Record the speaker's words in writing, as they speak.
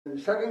In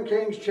 2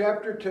 Kings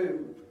chapter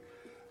 2,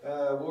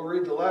 we'll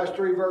read the last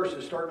three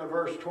verses, starting at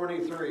verse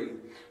 23.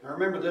 Now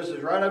remember, this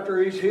is right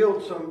after he's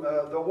healed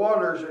the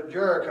waters at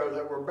Jericho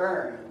that were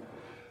barren.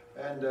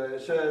 And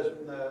it says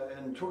in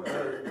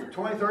the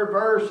 23rd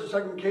verse of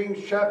 2 Kings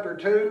chapter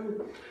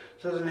 2,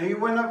 it says, "And he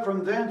went up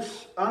from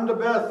thence unto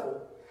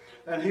Bethel,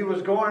 and he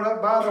was going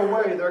up by the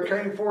way. There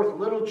came forth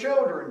little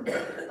children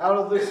out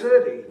of the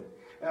city,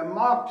 and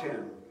mocked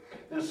him,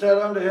 and said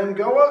unto him,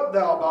 Go up,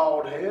 thou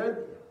bald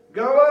head.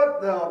 Go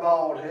up, thou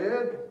bald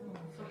head.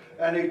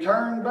 And he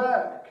turned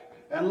back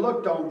and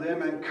looked on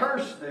them and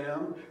cursed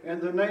them in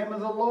the name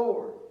of the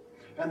Lord.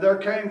 And there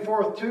came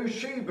forth 2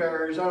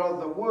 she-bears out of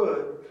the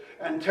wood,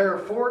 and tare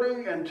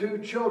 40 and 2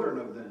 children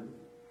of them.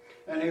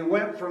 And he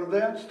went from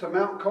thence to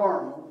Mount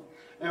Carmel,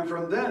 and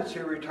from thence he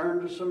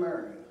returned to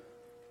Samaria."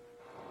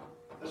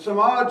 There's some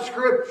odd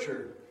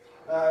scripture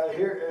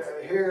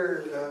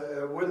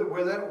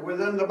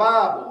within the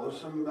Bible. There's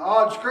some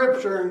odd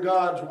scripture in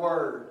God's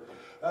Word.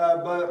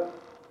 But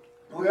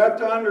we have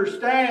to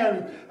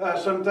understand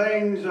some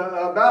things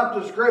about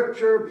the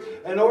Scripture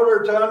in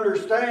order to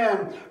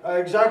understand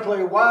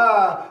exactly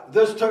why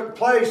this took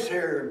place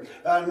here.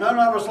 None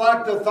of us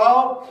like the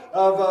thought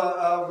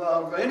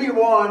of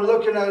anyone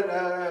looking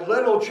at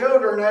little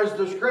children, as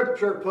the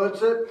Scripture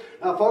puts it.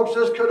 Now, folks,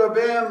 this could have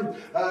been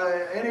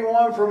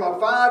anyone from a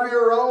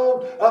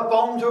 5-year-old up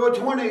on to a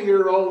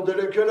 20-year-old that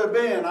it could have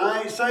been.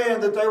 I ain't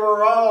saying that they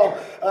were all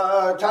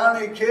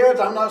tiny kids.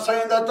 I'm not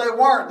saying that they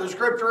weren't. The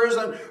Scripture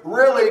isn't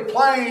really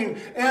plain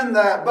in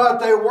that, but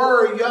they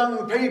were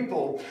young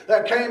people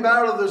that came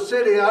out of the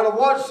city. Out of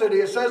what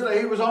city? It says that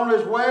he was on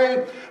his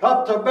way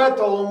up to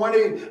Bethel, and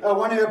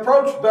when he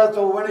approached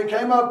Bethel, when he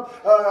came up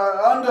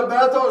unto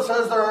Bethel, it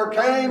says there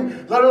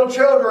came little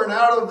children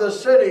out of the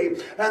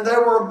city, and they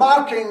were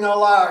mocking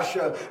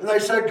Elisha, and they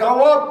said,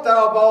 "Go up,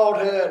 thou bald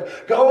head.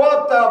 Go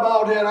up, thou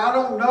bald head." I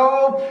don't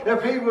know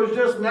if he was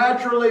just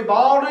naturally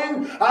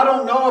balding. I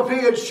don't know if he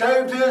had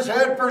shaved his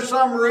head for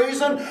some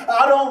reason.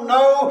 I don't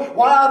know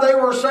why they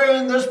were saying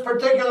this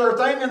particular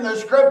thing in the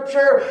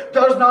Scripture.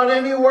 Does not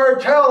anywhere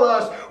tell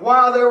us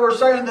why they were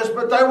saying this,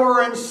 but they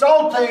were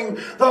insulting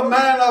the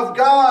man of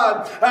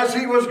God as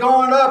he was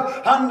going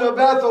up unto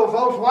Bethel.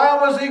 Folks, why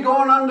was he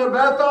going unto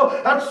Bethel?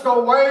 That's the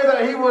way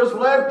that he was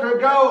led to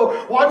go.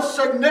 What's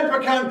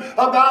significant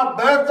about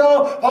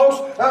Bethel? Folks,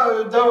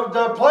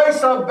 the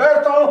place of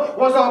Bethel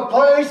was a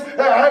place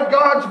that had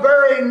God's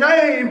very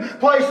name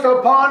placed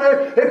upon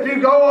it. If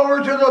you go over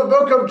to the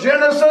book of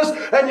Genesis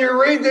and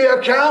you read the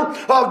account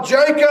of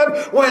Jacob,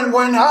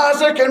 when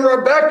Isaac and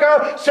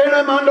Rebekah sent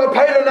him unto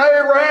Padan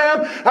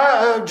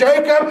Aram,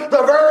 Jacob,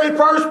 the very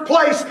first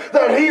place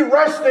that he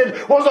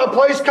rested was a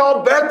place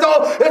called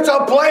Bethel. It's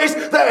a place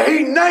that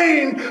he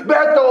named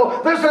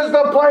Bethel. This is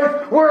the place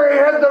where he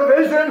had the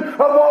vision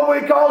of what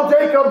we call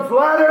Jacob's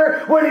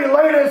ladder, when he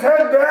laid his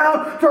head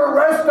down to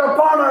rest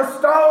upon a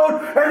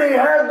stone, and he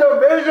had the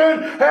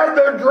vision, had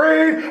the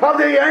dream of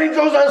the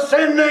angels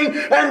ascending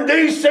and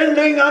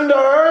descending unto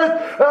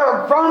earth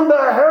from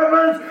the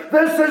heavens.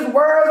 This is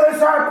where this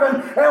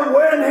happened. And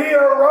when he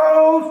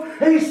arose,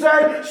 he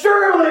said,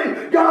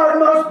 "Surely God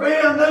must be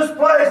in this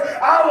place.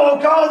 I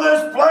will call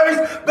this place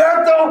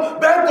Bethel."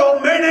 Bethel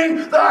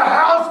meaning the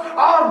house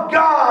of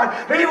God.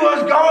 He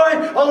was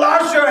going,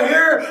 Elisha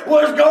here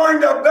was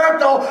going to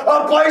Bethel,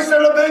 a place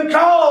that had been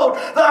called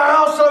the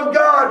house of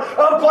God,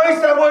 a place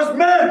that was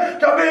meant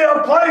to be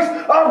a place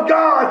of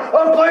God,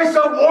 a place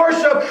of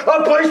worship,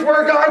 a place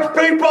where God's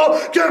people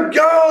could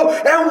go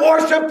and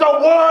worship the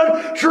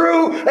one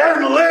true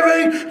and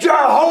living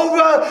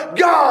Jehovah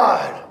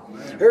God.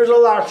 Here's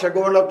Elisha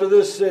going up to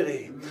this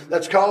city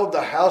that's called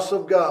the house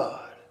of God.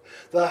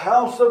 The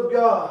house of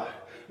God.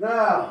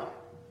 Now,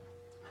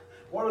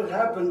 what had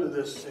happened to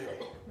this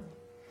city?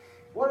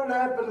 What had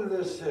happened to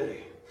this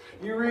city?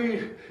 You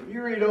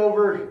read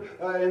over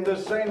in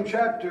this same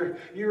chapter,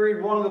 you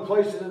read one of the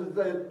places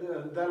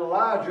that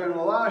Elijah and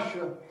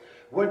Elisha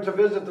went to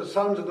visit the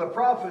sons of the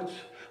prophets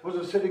was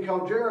a city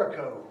called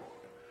Jericho.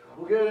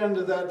 We'll get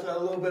into that a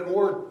little bit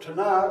more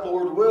tonight,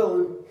 Lord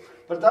willing.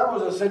 But that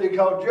was a city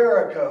called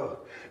Jericho.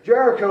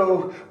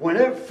 Jericho, when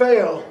it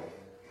fell,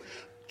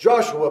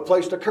 Joshua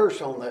placed a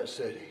curse on that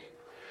city.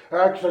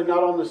 Actually,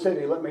 not on the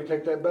city. Let me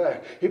take that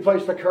back. He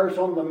placed a curse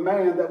on the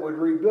man that would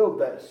rebuild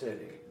that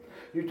city.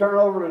 You turn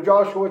over to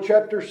Joshua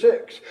chapter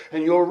 6,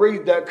 and you'll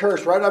read that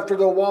curse right after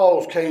the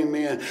walls came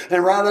in,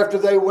 and right after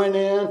they went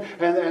in,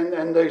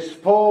 and they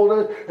spoiled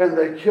it, and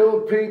they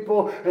killed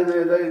people, and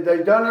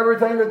they done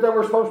everything that they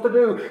were supposed to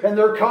do in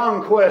their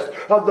conquest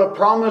of the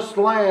promised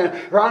land.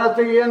 Right at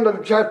the end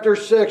of chapter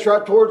 6,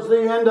 right towards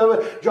the end of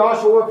it,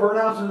 Joshua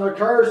pronounces the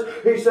curse.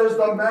 He says,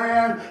 "The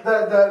man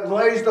that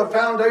lays the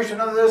foundation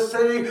of this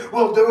city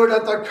will do it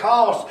at the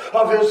cost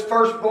of his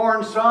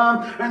firstborn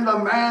son, and the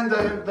man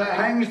that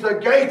hangs the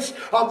gates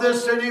of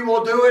this city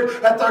will do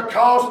it at the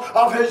cost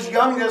of his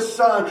youngest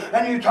son.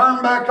 And you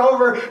turn back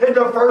over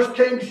into 1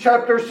 Kings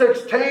chapter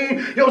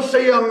 16, you'll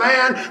see a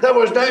man that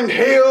was named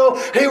Hill.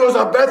 He was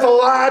a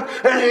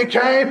Bethelite, and he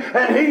came,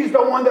 and he's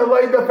the one that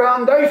laid the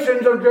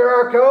foundations of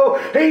Jericho.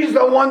 He's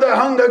the one that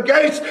hung the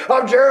gates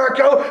of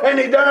Jericho, and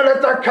he done it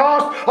at the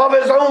cost of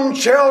his own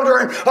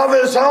children, of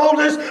his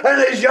oldest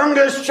and his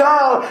youngest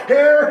child.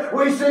 Here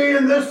we see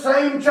in this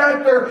same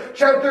chapter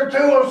 2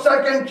 of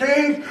 2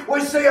 Kings,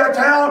 we see a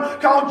town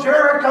called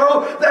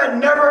Jericho that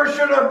never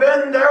should have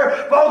been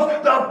there.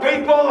 Folks, the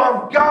people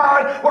of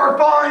God were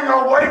falling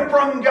away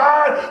from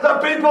God.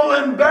 The people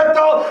in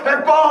Bethel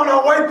had fallen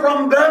away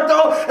from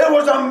Bethel. It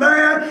was a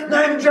man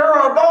named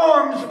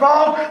Jeroboam's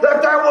fault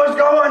that was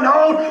going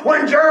on.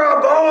 When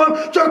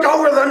Jeroboam took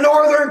over the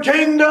northern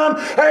kingdom,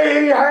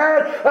 he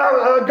had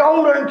a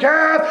golden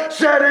calf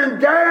set in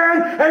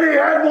Dan, and he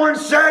had one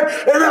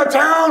set in a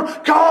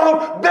town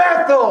called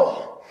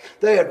Bethel.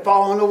 They had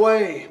fallen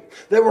away.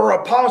 They were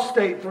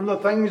apostate from the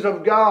things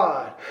of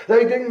God.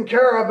 They didn't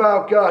care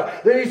about God.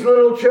 These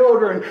little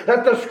children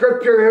that the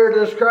scripture here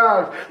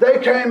describes, they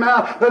came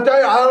out, but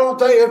I don't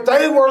think, if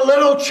they were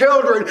little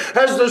children,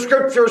 as the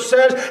scripture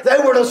says, they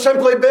would have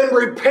simply been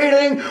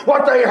repeating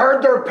what they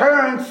heard their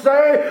parents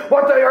say,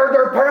 what they heard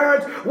their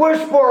parents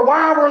whisper.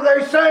 Why were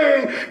they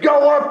saying,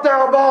 "Go up,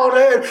 thou bald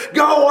head,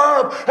 go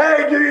up"?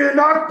 Hey, do you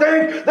not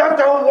think that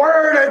the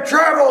word had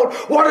traveled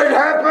what had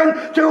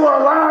happened to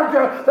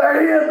Elijah,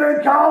 that he had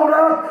been called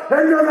up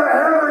into the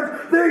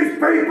heavens? These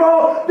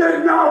people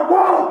did not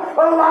want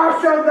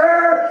Elisha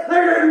there.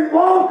 They didn't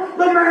want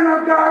the man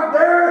of God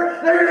there.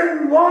 They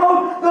didn't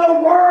want the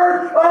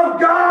word of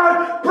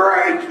God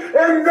preached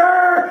in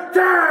their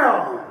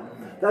town.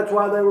 That's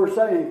why they were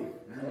saying,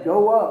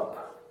 "Go up.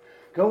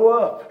 Go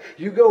up.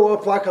 You go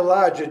up like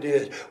Elijah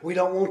did. We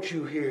don't want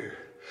you here.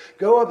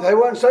 Go up." They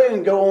weren't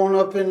saying go on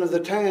up into the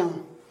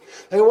town.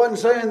 They wasn't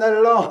saying that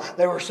at all.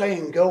 They were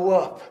saying, "Go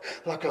up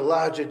like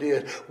Elijah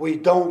did. We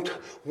don't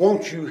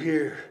want you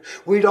here.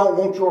 We don't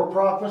want your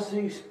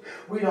prophecies.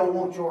 We don't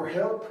want your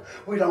help.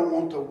 We don't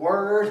want the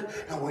word.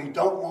 And we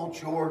don't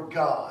want your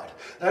God."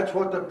 That's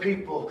what the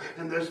people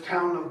in this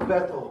town of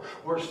Bethel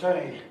were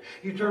saying.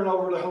 You turn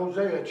over to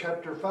Hosea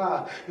chapter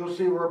 5. You'll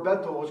see where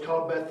Bethel was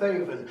called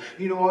Bethaven.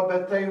 You know what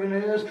Bethaven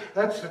is?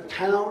 That's the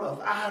town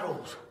of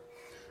idols.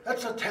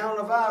 That's a town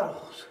of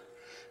idols.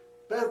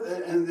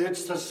 And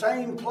it's the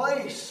same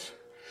place.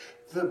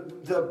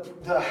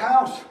 The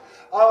house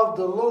of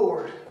the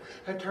Lord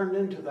had turned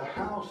into the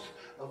house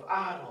of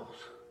idols.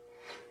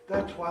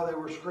 That's why they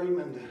were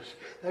screaming this.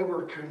 They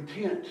were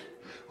content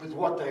with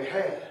what they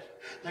had.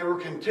 They were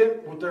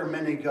content with their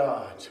many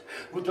gods.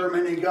 With their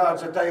many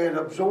gods that they had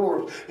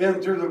absorbed in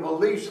through the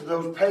beliefs of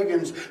those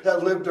pagans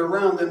that lived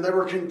around them. They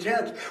were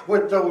content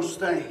with those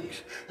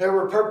things. They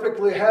were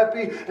perfectly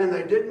happy, and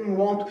they didn't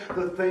want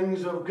the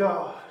things of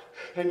God.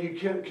 And you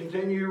can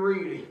continue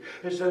reading.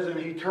 It says, "And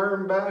he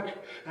turned back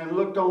and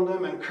looked on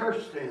them and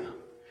cursed them."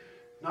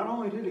 Not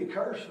only did he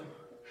curse them,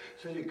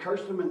 it says he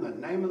cursed them in the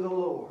name of the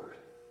Lord.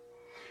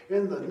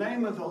 In the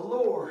name of the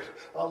Lord,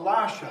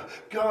 Elisha,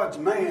 God's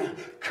man,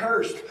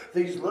 cursed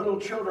these little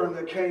children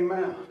that came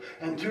out.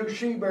 And 2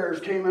 she-bears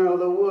came out of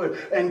the wood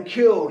and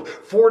killed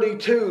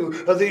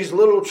 42 of these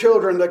little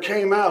children that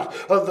came out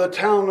of the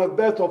town of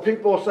Bethel.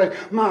 People say,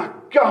 "My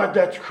God,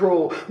 that's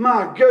cruel.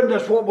 My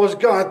goodness, what was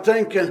God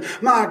thinking?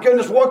 My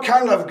goodness, what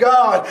kind of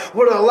God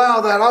would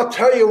allow that?" I'll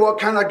tell you what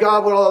kind of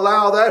God will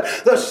allow that.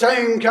 The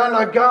same kind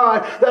of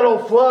God that'll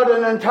flood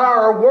an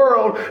entire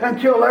world and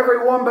kill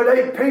everyone but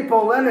 8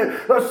 people in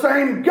it. The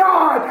same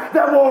God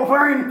that will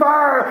rain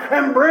fire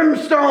and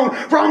brimstone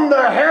from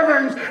the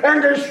heavens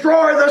and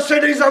destroy the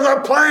cities of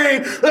the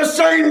plain. The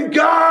same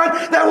God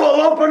that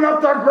will open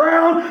up the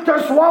ground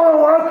to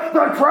swallow up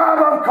the tribe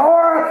of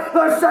Korah.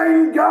 The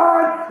same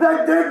God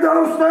that did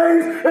those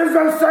things is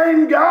the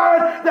same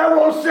God that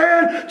will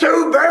send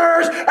 2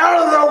 bears out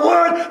of the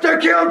wood to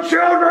kill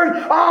children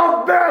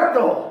of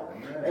Bethel.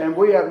 And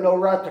we have no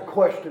right to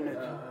question it.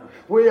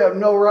 We have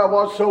no right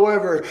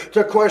whatsoever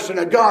to question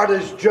it. God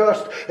is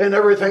just in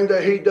everything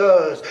that He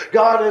does.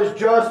 God is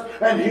just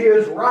and He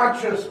is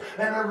righteous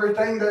in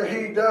everything that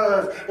He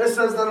does. It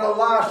says that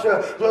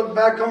Elisha looked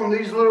back on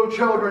these little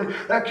children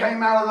that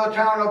came out of the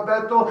town of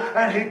Bethel,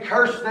 and he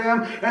cursed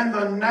them in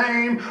the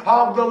name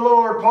of the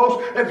Lord.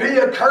 Folks, if he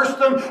had cursed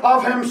them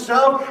of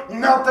himself,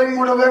 nothing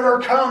would have ever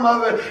come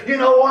of it. You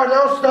know what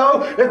else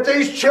though? If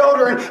these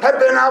children had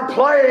been out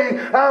playing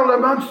out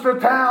amongst the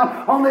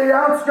town, on the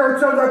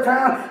outskirts of the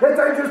town,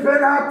 if they just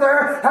been out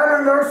there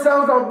having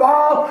themselves a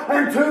ball,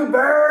 and 2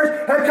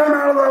 bears had come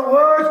out of the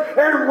woods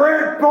and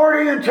rent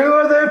 42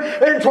 of them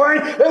in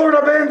twain, it would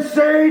have been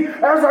seen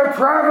as a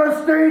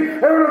travesty.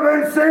 It would have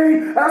been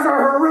seen as a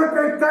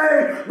horrific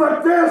thing.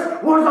 But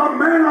this was a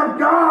man of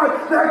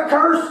God that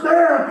cursed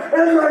them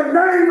in the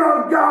name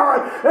of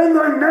God, in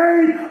the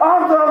name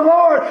of the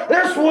Lord.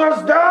 This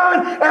was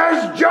done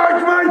as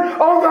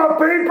judgment on the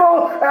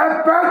people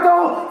at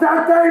Bethel,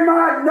 that they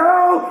might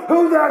know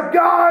who the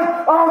God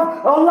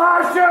of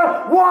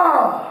Elisha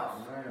was.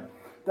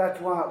 That's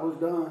why it was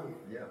done.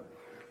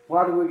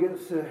 Why do we get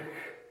sick?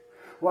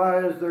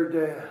 Why is there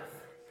death?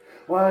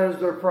 Why is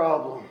there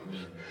problems?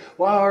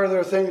 Why are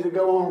there things that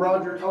go on?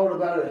 Roger told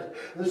about it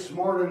this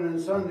morning in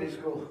Sunday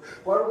school.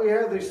 Why do we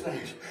have these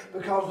things?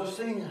 Because of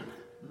sin.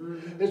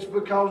 It's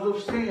because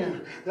of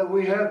sin that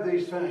we have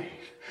these things.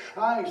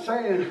 I ain't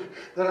saying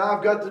that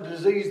I've got the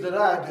disease that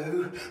I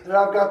do, that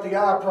I've got the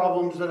eye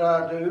problems that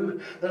I do,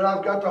 that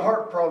I've got the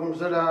heart problems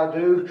that I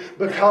do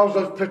because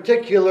of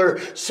particular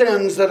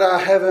sins that I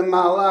have in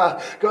my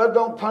life. God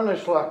don't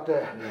punish like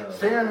that. No.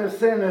 Sin is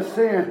sin is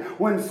sin.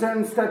 When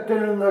sin stepped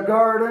in the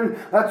garden,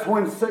 that's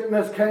when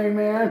sickness came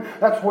in.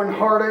 That's when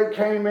heartache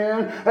came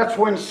in. That's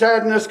when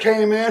sadness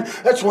came in.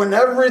 That's when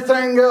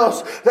everything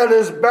else that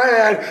is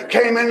bad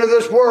came into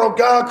this world.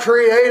 God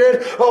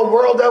created a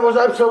world that was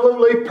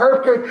absolutely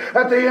perfect.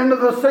 At the end of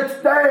the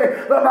sixth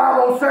day, the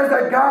Bible says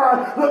that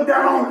God looked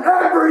down on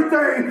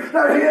everything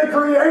that He had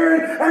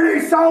created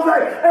and He saw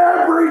that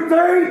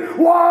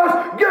everything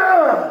was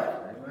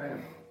good.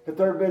 Amen. If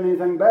there had been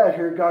anything bad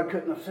here, God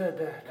couldn't have said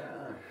that.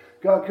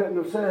 God couldn't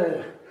have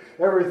said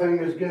everything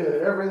is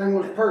good. Everything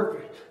was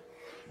perfect,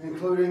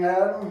 including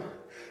Adam,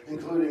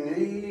 including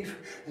Eve,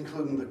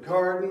 including the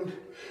garden,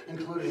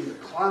 including the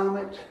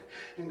climate,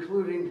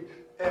 including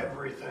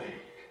everything.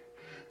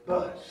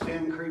 But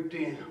sin creeped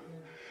in.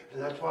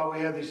 And that's why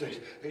we have these things.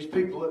 These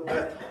people at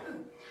Bethel,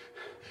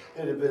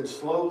 it had been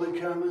slowly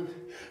coming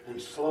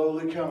and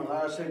slowly coming.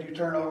 Like I said, you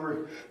turn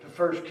over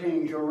to 1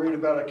 Kings, you'll read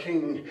about a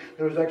king.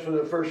 It was actually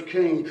the first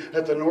king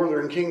that the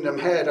northern kingdom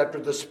had after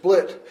the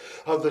split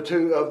of the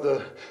two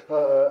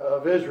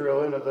of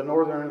Israel into the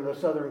northern and the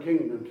southern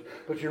kingdoms.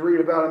 But you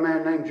read about a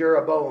man named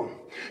Jeroboam.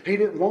 He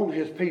didn't want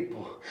his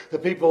people, the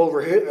people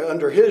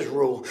under his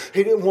rule,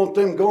 he didn't want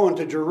them going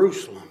to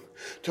Jerusalem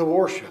to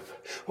worship.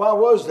 Why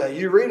was that?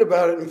 You read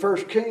about it in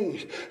 1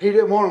 Kings. He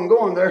didn't want them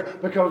going there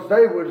because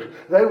they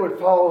would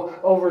fall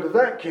over to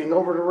that king,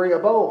 over to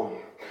Rehoboam.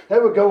 They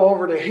would go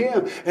over to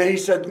him, and he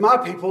said, my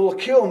people will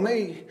kill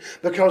me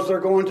because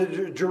they're going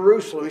to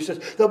Jerusalem. He says,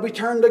 they'll be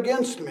turned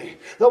against me.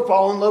 They'll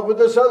fall in love with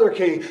this other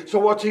king. So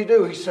what's he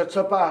do? He sets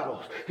up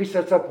idols. He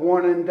sets up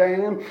one in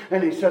Dan,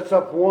 and he sets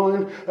up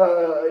one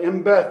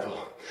in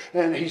Bethel.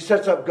 And he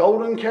sets up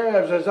golden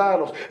calves as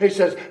idols. He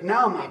says,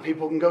 now my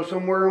people can go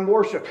somewhere and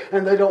worship.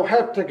 And they don't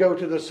have to go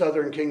to the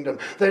southern kingdom.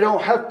 They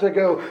don't have to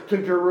go to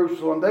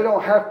Jerusalem. They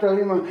don't have to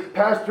even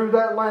pass through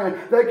that land.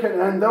 They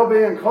can, and they'll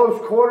be in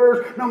close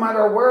quarters no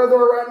matter where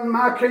they're at in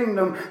my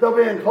kingdom. They'll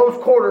be in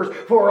close quarters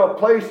for a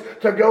place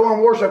to go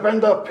and worship.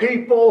 And the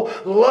people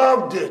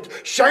loved it.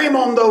 Shame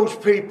on those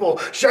people.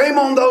 Shame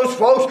on those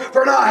folks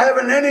for not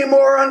having any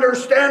more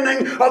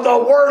understanding of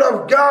the Word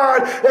of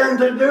God and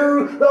to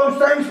do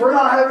those things, for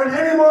not having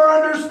any more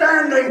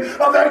understanding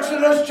of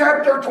Exodus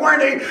chapter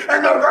 20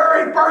 and the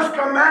very first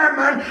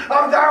commandment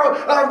of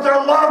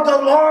to love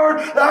the Lord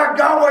thy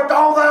God with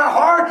all thy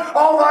heart,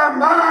 all thy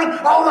mind,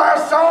 all thy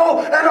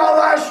soul, and all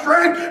thy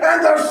strength.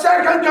 And the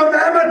second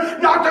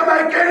commandment, not to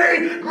make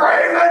any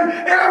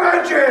graven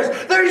images.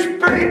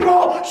 These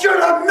people should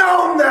have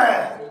known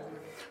that.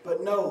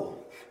 But no,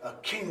 a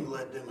king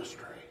led them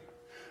astray.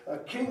 A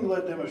king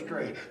led them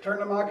astray. Turn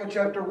to Micah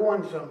chapter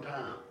 1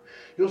 sometime.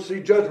 You'll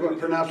see judgment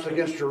pronounced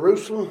against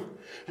Jerusalem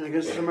and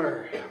against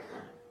Samaria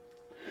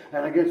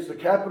and against the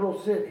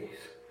capital cities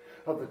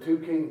of the two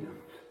kingdoms.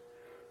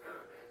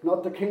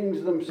 Not the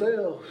kings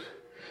themselves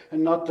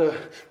and not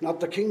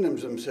the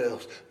kingdoms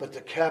themselves, but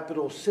the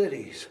capital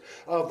cities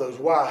of those.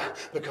 Why?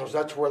 Because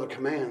that's where the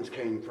commands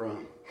came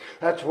from.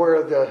 That's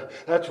where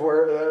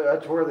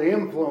the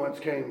influence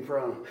came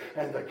from.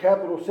 And the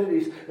capital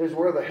cities is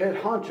where the head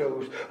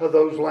honchos of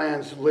those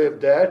lands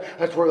lived at.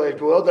 That's where they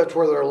dwelled. That's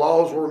where their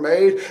laws were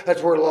made.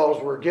 That's where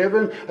laws were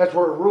given. That's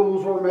where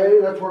rules were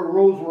made. That's where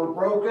rules were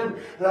broken.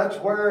 That's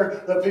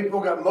where the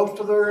people got most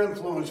of their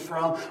influence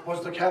from,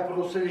 was the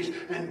capital cities.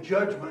 And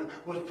judgment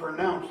was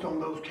pronounced on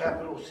those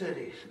capital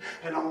cities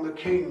and on the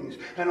kings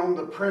and on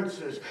the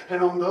princes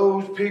and on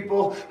those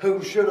people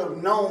who should have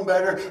known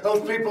better,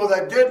 those people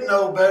that did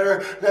know better,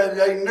 that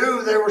they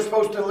knew they were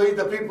supposed to lead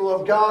the people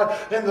of God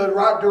in the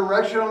right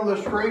direction on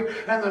the straight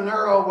and the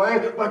narrow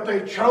way, but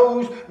they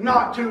chose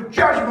not to.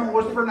 Judgment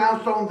was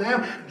pronounced on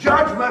them.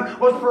 Judgment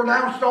was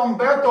pronounced on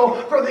Bethel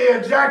for the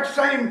exact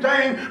same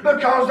thing,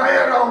 because they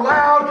had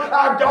allowed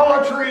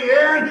idolatry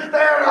in. They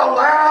had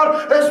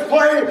allowed this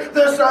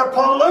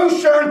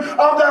pollution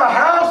of the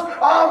house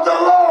of the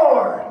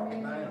Lord.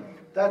 Amen.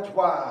 That's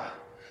why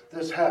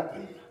this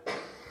happened.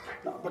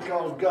 Not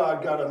because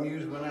God got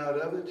amusement out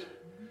of it.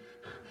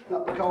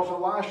 Not because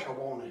Elisha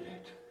wanted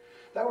it.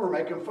 They were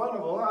making fun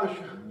of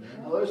Elisha.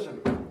 Now listen,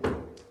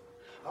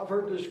 I've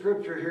heard this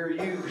scripture here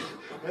used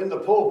in the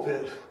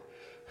pulpit,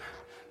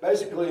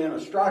 basically in a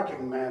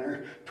striking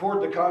manner,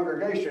 toward the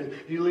congregation.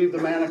 You leave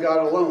the man of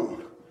God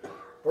alone,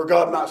 or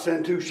God might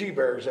send two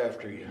she-bears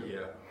after you.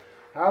 Yeah.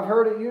 I've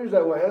heard it used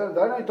that way.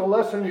 That ain't the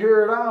lesson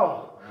here at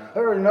all.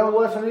 There is no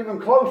lesson even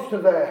close to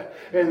that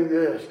in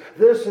this.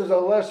 This is a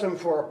lesson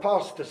for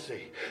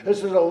apostasy.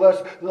 This is a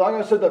lesson. Like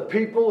I said, the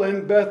people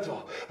in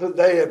Bethel,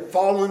 they had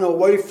fallen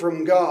away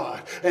from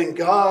God. And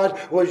God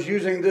was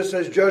using this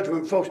as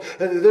judgment, folks.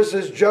 This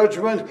is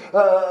judgment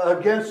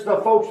against the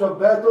folks of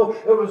Bethel.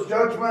 It was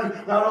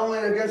judgment not only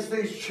against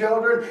these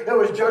children, it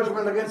was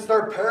judgment against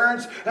their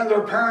parents and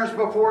their parents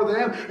before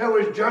them. It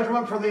was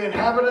judgment for the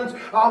inhabitants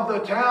of the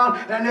town.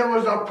 And it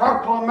was a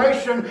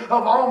proclamation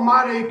of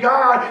Almighty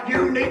God.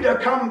 You need to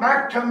come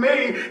back to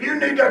me. You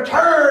need to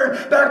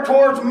turn back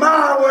towards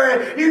my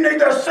way. You need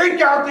to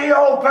seek out the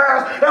old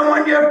paths. And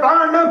when you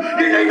find them,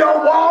 you need to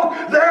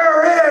walk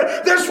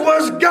therein. This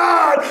was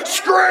God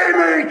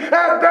screaming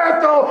at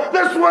Bethel.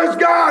 This was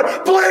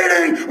God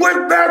pleading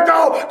with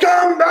Bethel.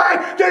 Come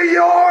back to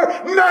your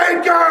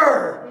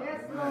Maker.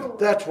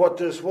 That's what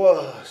this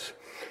was.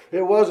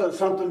 It wasn't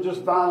something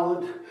just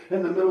violent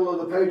in the middle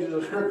of the pages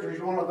of Scripture.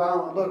 You want a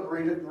violent book,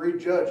 read it and read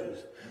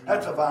Judges.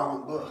 That's a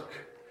violent book.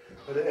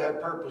 But it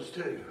had purpose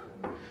too.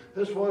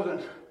 This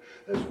wasn't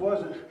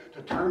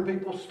to turn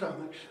people's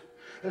stomachs.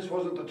 This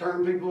wasn't to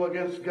turn people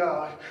against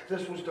God.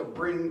 This was to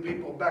bring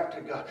people back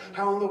to God.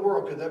 How in the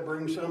world could that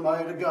bring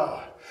somebody to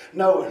God?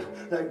 Knowing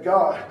that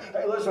God...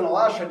 Hey, listen,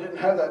 Elisha didn't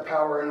have that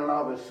power in and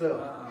of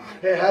itself.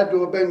 It had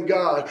to have been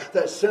God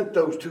that sent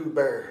those two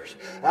bears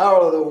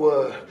out of the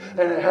wood.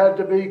 And it had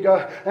to be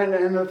God.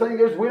 And the thing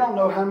is, we don't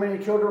know how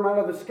many children might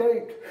have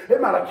escaped.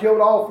 It might have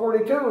killed all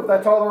 42 if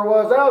that's all there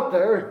was out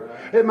there.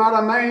 It might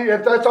have maimed,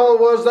 if that's all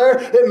it was there,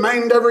 it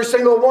maimed every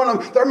single one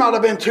of them. There might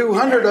have been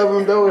 200 of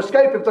them to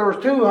escape. If there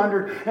was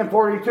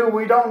 242,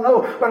 we don't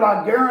know. But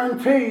I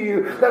guarantee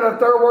you that if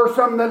there were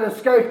some that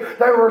escaped,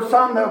 there were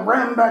some that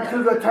ran back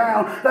to the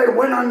town. They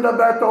went unto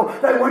Bethel.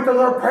 They went to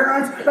their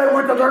parents. They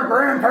went to their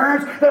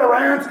grandparents, their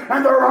aunts,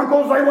 and their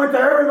uncles. They went to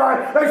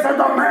everybody. They said,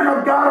 the man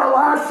of God,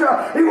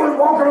 Elisha, he was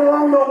walking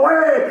along the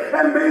way.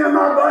 And me and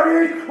my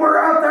buddies were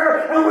out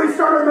there, and we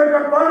started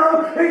making fun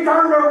of him. He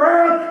turned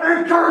around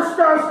and cursed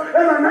us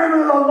in the name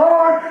of the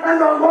Lord.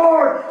 And the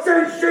Lord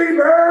sent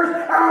she-bears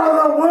out of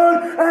the wood,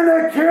 and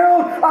it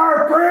killed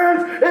our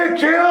friends. It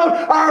killed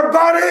our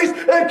buddies.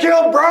 It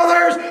killed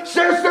brothers,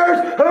 sisters,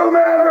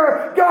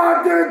 whomever.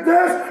 God did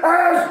this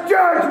as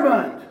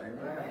judgment.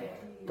 Amen.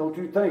 Don't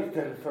you think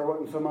that if there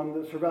wasn't someone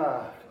that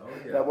survived,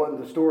 that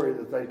wasn't the story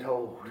that they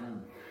told?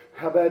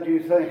 How bad do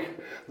you think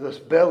the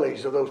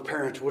bellies of those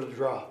parents would have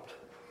dropped?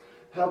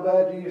 How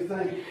bad do you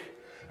think,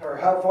 or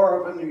how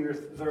far up into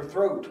their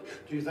throat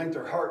do you think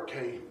their heart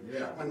came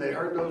when they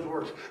heard those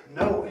words,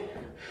 knowing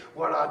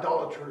what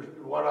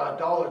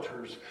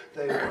idolaters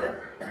they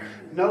were,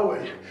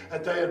 knowing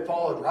that they had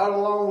followed right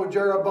along with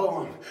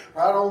Jeroboam,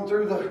 right on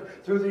through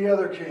the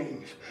other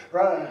kings,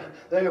 right?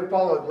 They had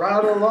followed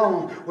right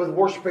along with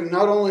worshiping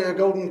not only a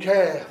golden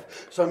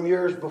calf some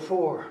years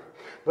before,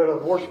 but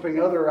of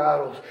worshiping other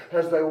idols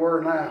as they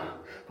were now.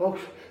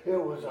 Folks, it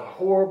was a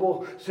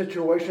horrible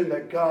situation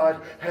that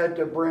God had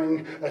to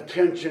bring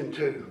attention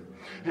to.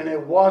 And it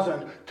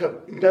wasn't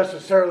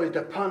necessarily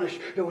to punish.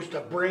 It was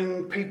to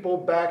bring people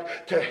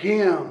back to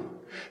Him.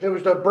 It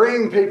was to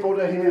bring people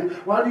to Him.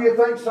 Why do you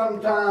think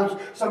sometimes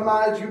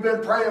somebody that you've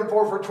been praying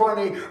for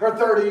 20 or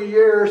 30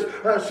 years,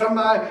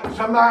 somebody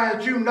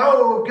that you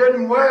know good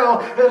and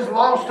well is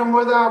lost and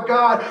without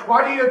God?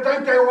 Why do you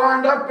think they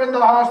wind up in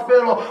the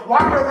hospital?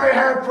 Why do they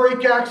have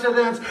freak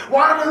accidents?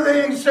 Why do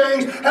these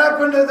things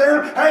happen to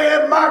them? Hey,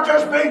 it might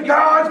just be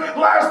God's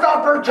last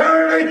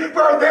opportunity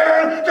for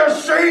them to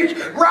seek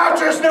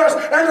righteousness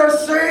and to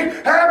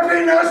seek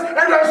happiness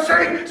and to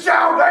seek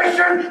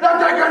salvation that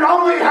they can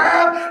only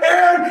have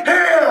in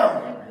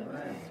Him.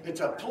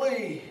 It's a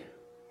plea.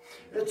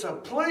 It's a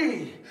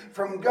plea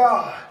from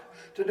God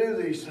to do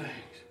these things.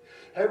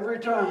 Every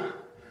time.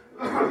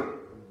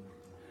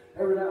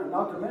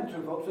 Not to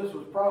mention, folks, this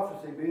was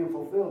prophecy being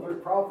fulfilled.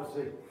 There's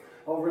prophecy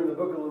over in the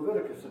book of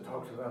Leviticus that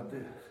talks about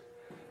this.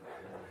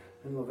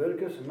 In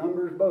Leviticus and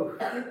Numbers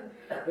both.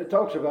 It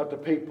talks about the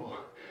people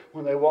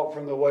when they walk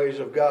from the ways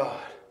of God.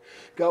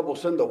 God will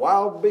send the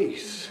wild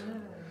beasts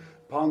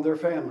upon their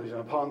families and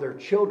upon their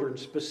children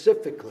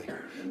specifically.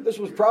 This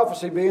was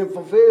prophecy being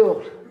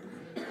fulfilled.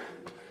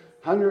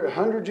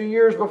 Hundreds of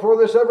years before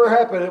this ever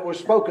happened, it was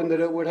spoken that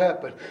it would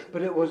happen.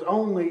 But it was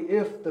only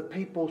if the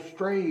people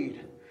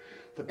strayed.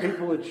 The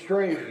people had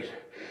strayed.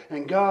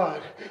 And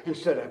God,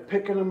 instead of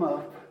picking them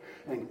up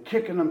and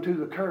kicking them to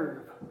the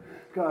curb,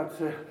 God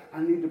said,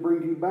 I need to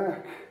bring you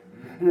back.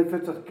 And if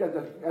it's at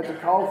the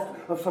cost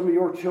of some of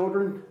your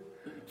children,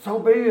 so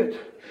be it.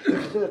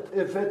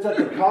 If it's at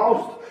the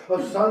cost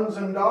of sons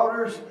and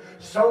daughters,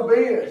 so be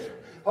it.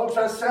 Folks,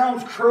 that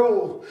sounds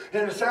cruel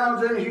and it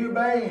sounds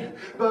inhumane,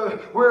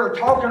 but we're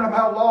talking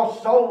about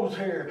lost souls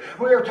here.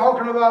 We're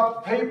talking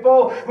about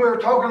people. We're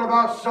talking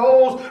about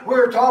souls.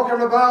 We're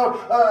talking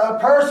about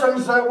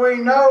persons that we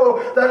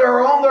know that are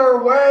on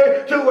their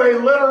way to a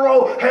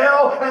literal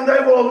hell, and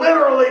they will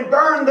literally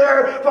burn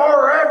there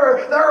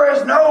forever. There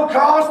is no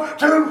cost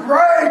too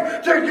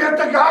great to get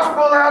the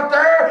gospel out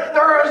there.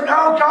 There is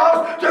no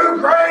cost too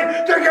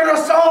great to get a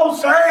soul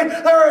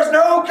saved. There is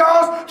no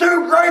cost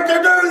too great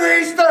to do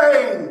these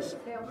things.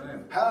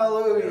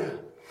 Hallelujah.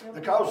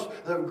 The cost,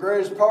 the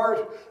greatest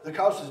part, the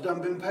cost has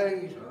done been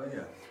paid. Oh,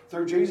 yeah.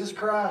 Through Jesus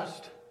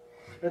Christ.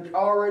 It's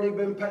already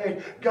been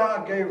paid.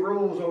 God gave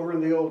rules over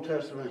in the Old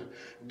Testament.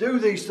 Do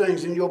these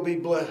things and you'll be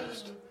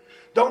blessed.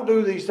 Don't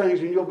do these things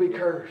and you'll be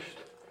cursed.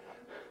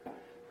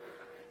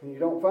 And you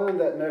don't find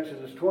that in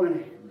Exodus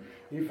 20.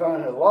 You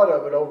find a lot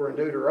of it over in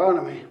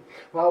Deuteronomy.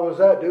 Why was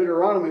that?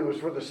 Deuteronomy was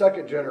for the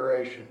second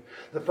generation.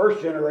 The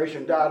first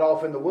generation died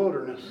off in the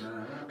wilderness.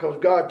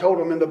 Because God told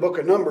them in the book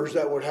of Numbers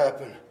that would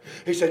happen.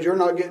 He said, you're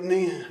not getting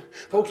in.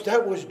 Folks,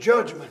 that was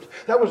judgment.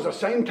 That was the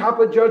same type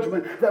of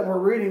judgment that we're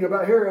reading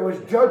about here. It was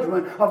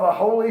judgment of a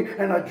holy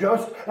and a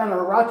just and a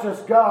righteous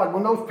God.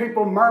 When those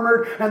people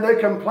murmured and they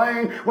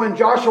complained, when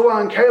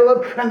Joshua and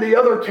Caleb and the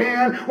other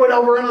 10 went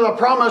over into the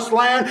promised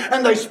land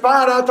and they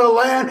spied out the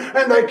land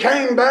and they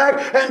came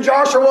back and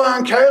Joshua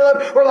and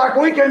Caleb were like,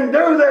 we can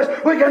do this.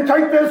 We can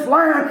take this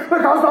land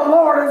because the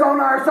Lord is on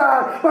our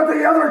side. But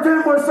the other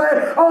 10 would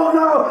say, oh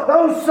no,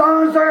 those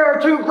sons, they are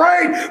too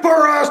great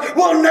for us.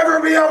 We'll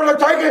never be able to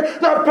take it.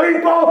 The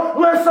people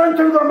listen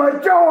to the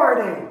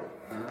majority.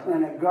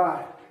 And it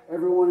got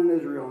everyone in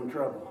Israel in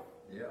trouble.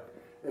 Yeah.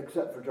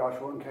 Except for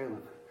Joshua and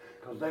Caleb.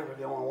 Because they were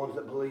the only ones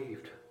that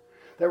believed.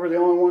 They were the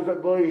only ones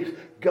that believed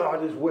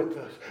God is with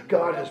us.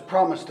 God has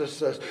promised this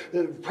to us.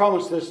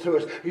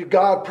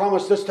 God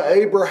promised this to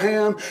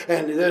Abraham,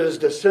 and it is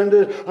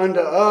descended unto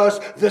us.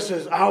 This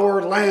is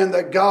our land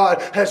that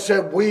God has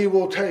said we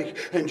will take.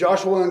 And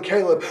Joshua and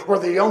Caleb were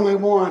the only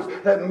ones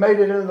that made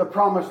it into the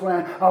promised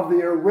land of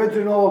the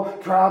original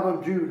tribe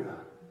of Judah.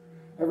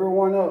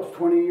 Everyone else,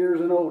 20 years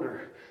and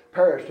older,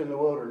 perished in the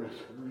wilderness.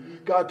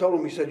 God told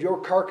them, He said, your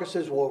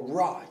carcasses will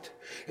rot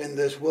in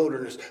this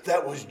wilderness.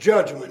 That was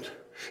judgment.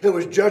 It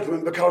was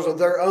judgment because of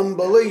their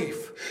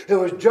unbelief. It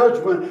was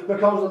judgment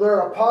because of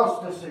their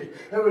apostasy.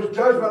 It was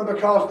judgment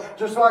because,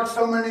 just like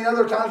so many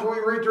other times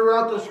we read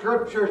throughout the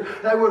Scriptures,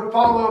 they would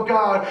follow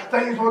God.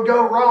 Things would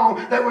go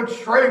wrong. They would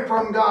stray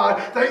from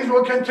God. Things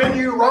would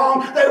continue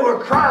wrong. They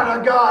would cry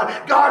to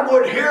God. God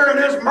would hear in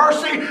His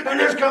mercy and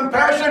His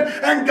compassion,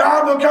 and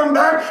God would come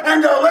back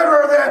and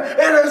deliver them.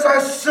 It is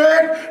a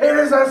it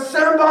is a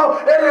symbol,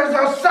 it is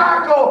a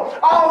cycle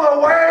all the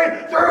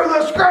way through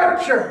the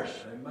Scriptures.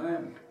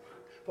 Amen.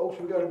 Folks,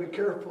 we've got to be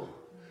careful.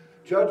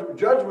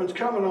 Judgment's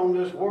coming on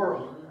this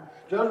world.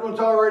 Judgment's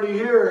already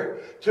here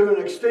to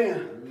an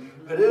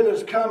extent. But it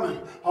is coming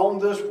on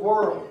this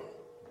world.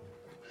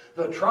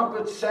 The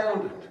trumpet's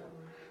sounded.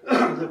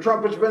 The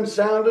trumpet's been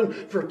sounding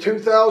for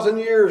 2,000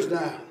 years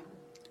now.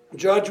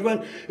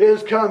 Judgment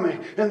is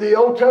coming. In the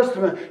Old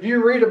Testament,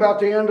 you read about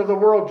the end of the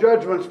world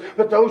judgments,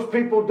 but those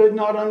people did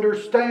not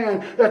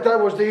understand that that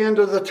was the end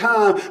of the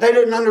time. They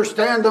didn't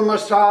understand the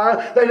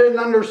Messiah. They didn't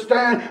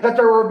understand that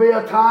there would be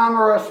a time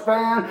or a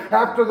span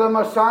after the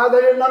Messiah.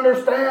 They didn't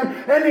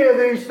understand any of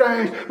these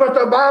things. But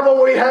the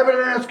Bible, we have it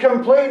in its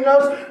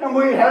completeness, and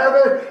we have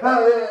it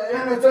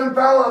in its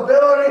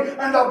infallibility,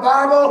 and the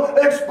Bible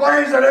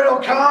explains that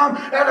it'll come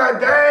at a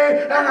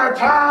day and a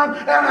time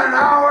and an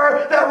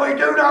hour that we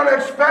do not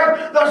expect.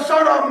 The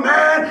Son of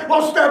Man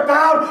will step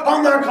out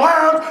on the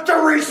clouds to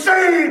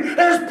receive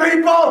His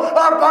people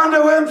up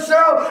unto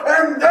Himself,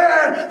 and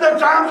then the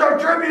times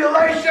of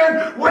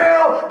tribulation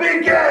will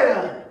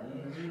begin.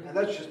 And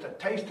that's just a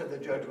taste of the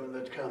judgment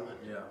that's coming.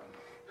 Yeah.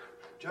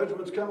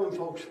 Judgment's coming,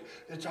 folks.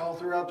 It's all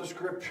throughout the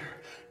Scripture.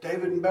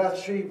 David and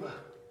Bathsheba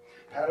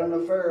had an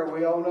affair.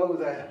 We all know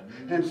that.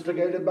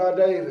 Instigated by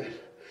David.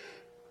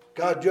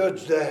 God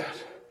judged that.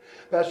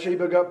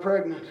 Bathsheba got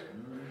pregnant.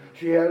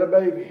 She had a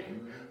baby.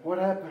 What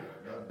happened?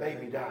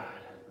 Baby died.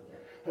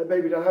 That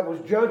baby died. That was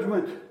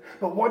judgment.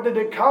 But what did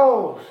it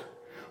cause?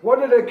 What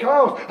did it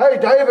cause? Hey,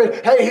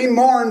 David, he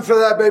mourned for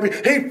that baby.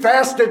 He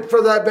fasted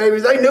for that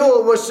baby. They knew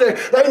it was sick.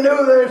 They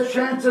knew that his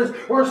chances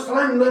were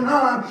slim to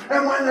none.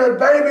 And when the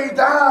baby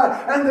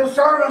died and the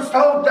servants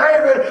told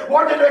David,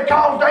 what did it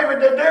cause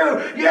David to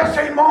do? Yes,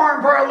 he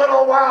mourned for a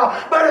little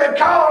while, but it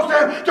caused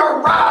him to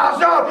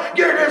rise up,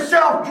 get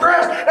himself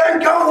dressed,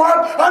 and go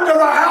up unto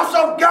the house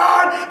of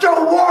God to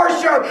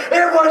worship.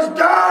 It was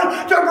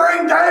done to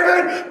bring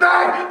David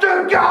back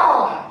to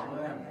God.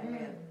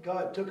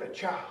 God took a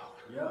child.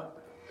 Yeah.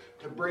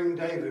 To bring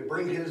David,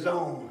 bring his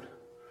own.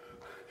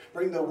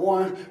 Bring the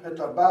one that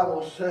the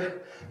Bible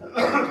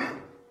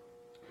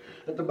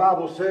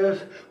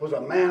says was a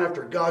man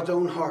after God's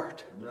own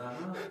heart.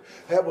 Uh-huh.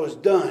 That was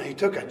done. He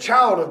took a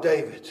child of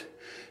David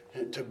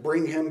to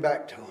bring him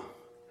back to him.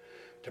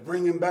 To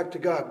bring him back to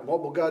God.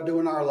 What will God do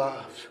in our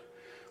lives?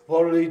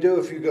 What will He do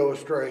if you go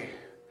astray?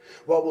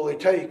 What will He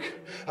take?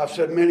 I've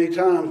said many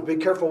times, be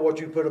careful what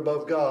you put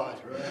above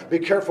God. Be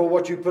careful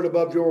what you put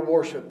above your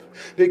worship.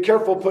 Be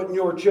careful putting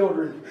your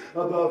children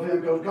above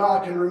Him, because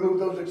God can remove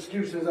those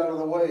excuses out of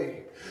the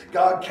way.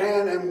 God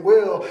can and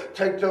will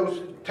take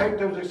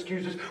those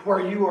excuses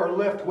where you are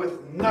left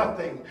with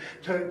nothing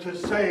to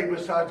say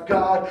besides,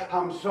 God,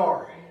 I'm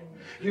sorry.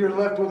 You're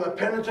left with a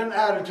penitent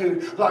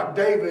attitude like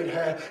David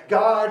had.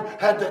 God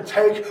had to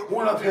take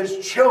one of his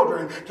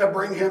children to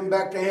bring him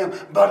back to him.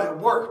 But it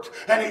worked.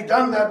 And he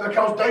done that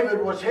because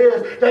David was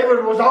his.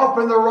 David was off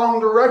in the wrong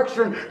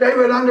direction.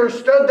 David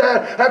understood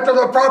that after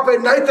the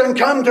prophet Nathan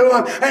come to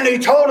him and he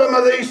told him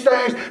of these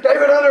things.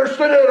 David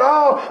understood it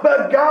all.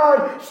 But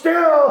God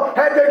still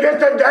had to get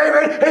to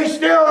David. He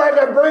still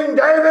had to bring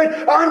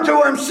David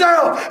unto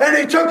himself. And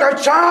he took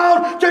a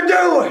child to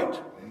do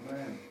it.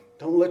 Amen.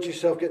 Don't let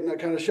yourself get in that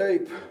kind of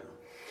shape.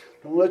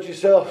 Don't let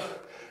yourself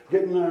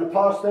get in an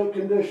apostate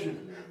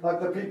condition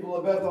like the people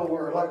of Bethel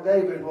were, like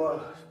David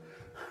was.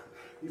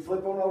 You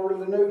flip on over to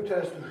the New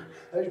Testament.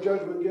 There's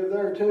judgment give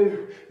there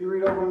too. You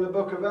read over in the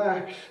book of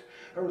Acts.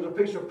 There was a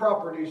piece of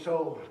property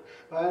sold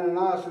by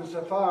Ananias and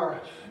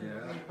Sapphira.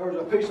 Yeah. There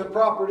was a piece of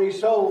property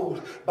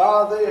sold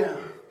by them.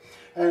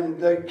 And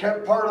they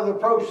kept part of the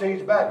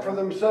proceeds back for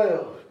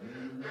themselves.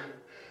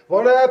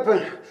 What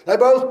happened? They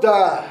both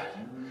died.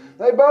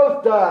 They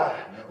both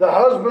died. The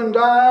husband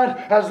died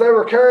as they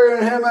were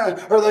carrying him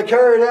out, or they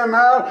carried him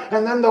out,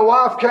 and then the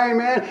wife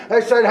came in. They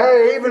said,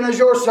 hey, even as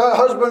your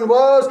husband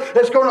was,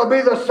 it's going to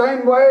be the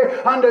same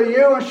way unto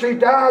you. And she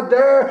died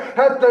there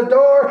at the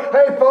door.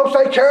 Hey, folks,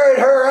 they carried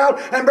her out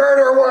and buried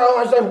her well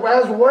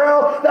as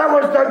well. That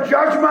was the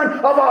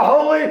judgment of a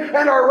holy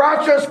and a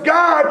righteous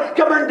God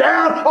coming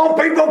down on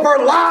people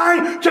for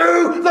lying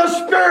to the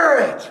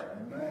Spirit.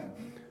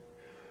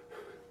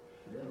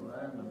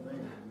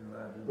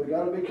 We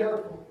got to be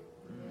careful.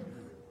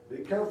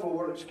 Be careful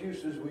what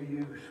excuses we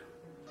use.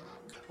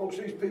 Folks,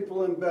 these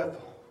people in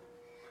Bethel,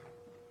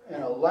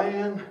 in a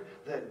land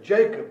that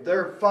Jacob,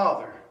 their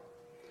father,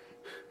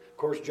 of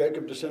course,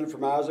 Jacob descended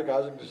from Isaac,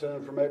 Isaac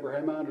descended from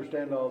Abraham, I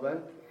understand all that.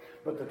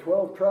 But the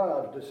 12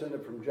 tribes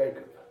descended from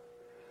Jacob.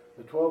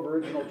 The 12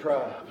 original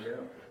tribes. Yeah.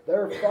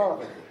 Their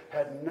father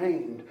had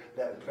named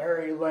that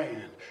very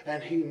land,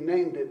 and he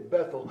named it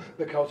Bethel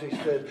because he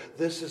said,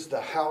 this is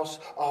the house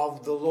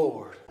of the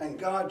Lord. And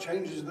God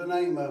changes the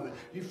name of it.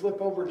 You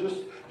flip over just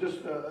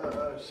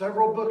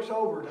several books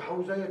over to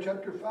Hosea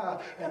chapter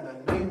 5, and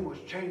the name was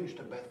changed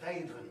to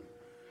Bethaven,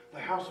 the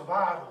house of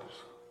idols.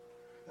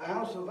 The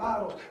house of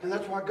idols. And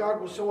that's why God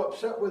was so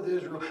upset with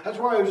Israel. That's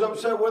why he was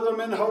upset with them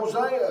in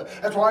Hosea.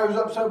 That's why he was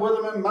upset with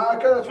them in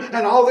Micah.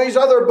 And all these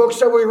other books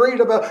that we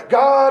read about.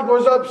 God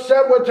was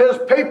upset with his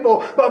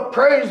people. But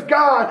praise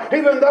God,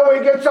 even though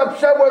he gets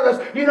upset with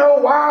us, you know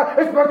why?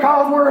 It's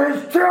because we're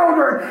his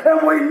children.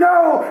 And we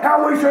know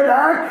how we should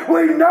act.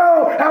 We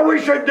know how we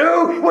should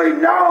do. We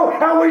know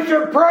how we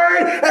should pray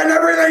and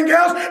everything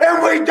else.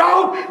 And we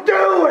don't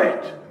do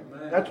it.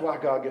 Amen. That's why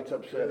God gets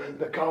upset.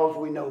 Because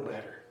we know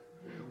better.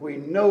 We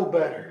know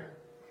better,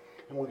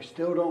 and we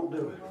still don't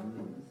do it.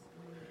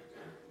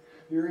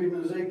 You're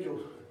reading Ezekiel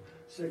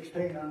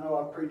 16. I know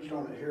I preached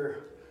on it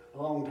here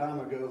a long time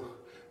ago.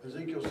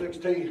 Ezekiel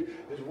 16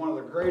 is one of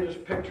the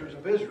greatest pictures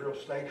of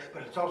Israel's state,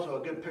 but it's also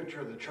a good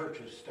picture of the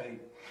church's state.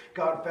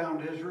 God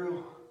found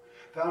Israel,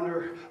 found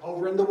her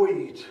over in the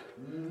weeds,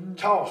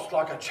 tossed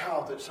like a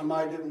child that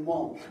somebody didn't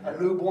want, a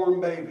newborn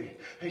baby.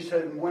 He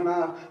said, when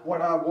I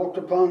walked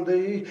upon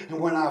thee, and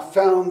when I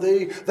found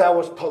thee, thou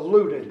was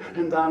polluted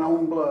in thine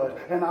own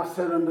blood. And I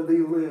said unto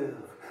thee, live.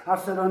 I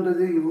said unto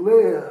thee,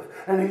 live.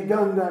 And he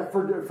done that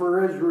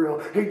for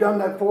Israel. He done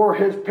that for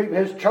his people,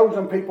 his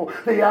chosen people,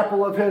 the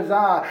apple of his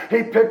eye.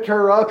 He picked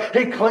her up.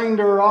 He cleaned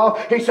her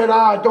off. He said,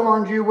 I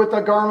adorned you with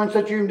the garments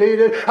that you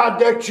needed. I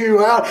decked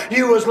you out.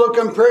 You was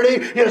looking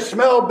pretty. You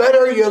smelled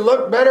better. You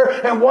looked better.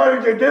 And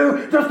what did you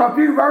do? Just a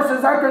few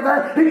verses after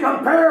that, he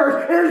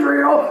compares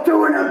Israel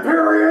to an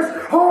imperious,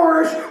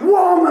 whorish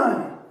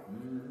woman.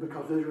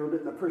 Because Israel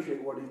didn't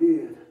appreciate what he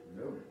did.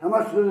 How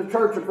much does the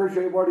church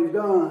appreciate what he's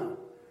done?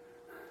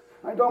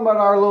 I ain't talking about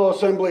our little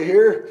assembly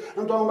here.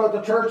 I'm talking about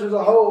the church as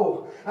a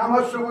whole. How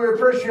much do we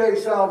appreciate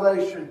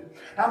salvation?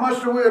 How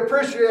much do we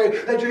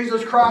appreciate that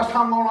Jesus Christ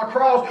hung on a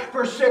cross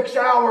for 6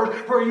 hours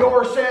for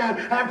your sin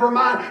and for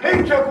mine?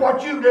 He took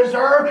what you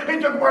deserve. He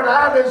took what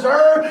I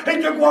deserve.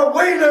 He took what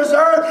we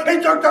deserve. He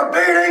took the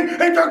beating.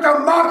 He took the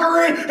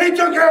mockery. He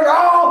took it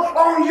all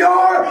on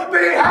your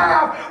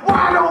behalf.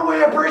 Why don't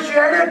we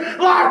appreciate it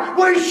like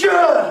we should?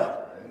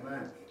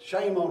 Amen.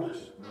 Shame on us.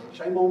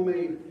 Shame on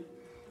me.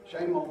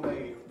 Shame on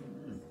me.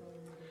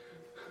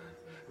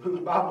 When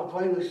the Bible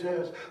plainly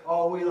says,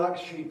 all we like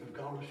sheep have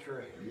gone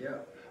astray. Yeah.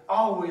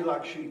 All we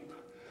like sheep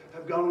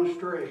have gone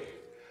astray.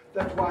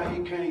 That's why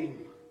he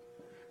came.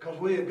 Because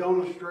we had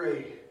gone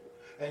astray.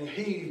 And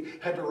he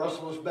had to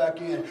wrestle us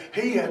back in.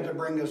 He had to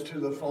bring us to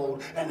the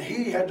fold. And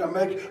he had to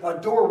make a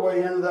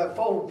doorway into that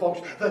fold, folks.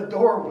 The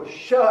door was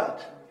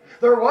shut.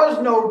 There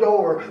was no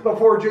door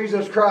before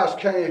Jesus Christ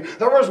came.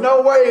 There was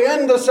no way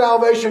into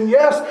salvation.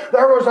 Yes,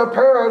 there was a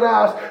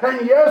paradise.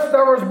 And yes,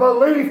 there was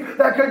belief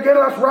that could get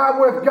us right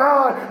with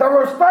God. There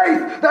was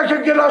faith that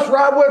could get us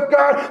right with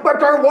God. But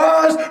there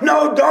was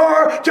no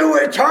door to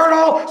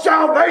eternal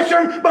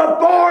salvation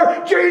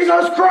before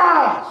Jesus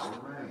Christ.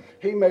 Amen.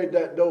 He made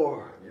that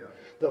door. Yeah.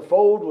 The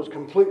fold was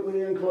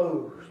completely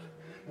enclosed.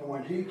 And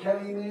when he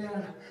came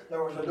in,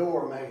 there was a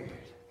door made.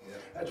 Yeah.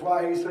 That's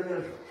why he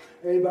said,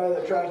 Anybody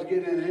that tries to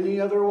get in any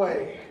other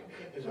way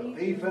is a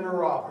thief and a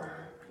robber.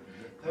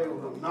 They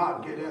will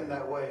not get in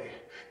that way.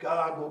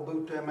 God will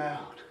boot them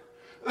out.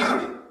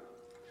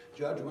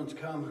 Judgment's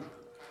coming.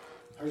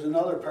 There's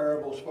another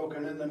parable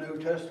spoken in the New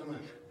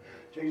Testament.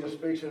 Jesus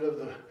speaks it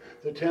of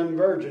the 10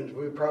 virgins.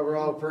 We're probably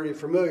all pretty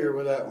familiar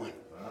with that one.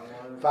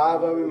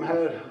 5 of them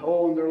had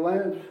oil in their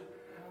lamps.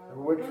 Their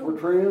wicks were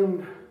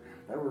trimmed.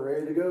 They were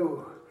ready to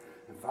go.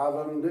 And 5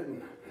 of them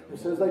didn't. It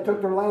says they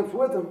took their lamps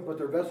with them, but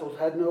their vessels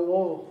had no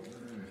oil.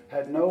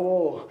 Had no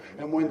oil.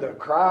 And when the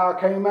cry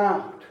came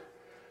out,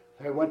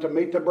 they went to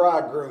meet the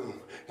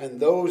bridegroom.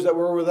 And those that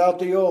were without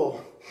the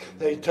oil,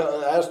 they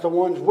asked the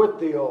ones with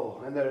the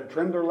oil, and that had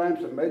trimmed their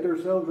lamps and made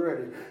themselves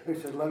ready. They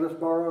said, let us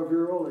borrow of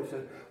your oil. They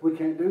said, we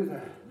can't do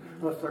that.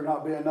 Lest there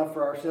not be enough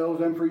for ourselves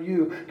and for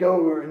you.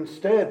 Go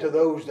instead to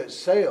those that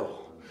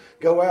sail.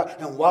 Go out.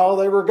 And while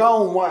they were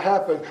gone, what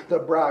happened? The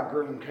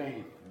bridegroom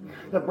came.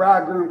 The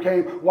bridegroom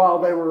came while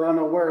they were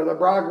unaware. The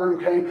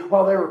bridegroom came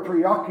while they were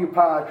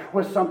preoccupied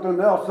with something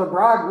else. The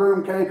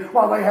bridegroom came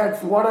while they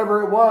had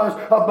whatever it was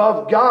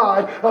above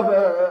God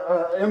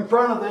in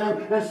front of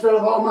them instead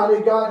of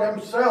Almighty God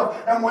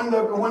Himself. And when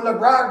the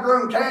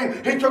bridegroom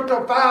came, He took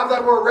the 5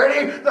 that were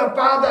ready, the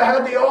 5 that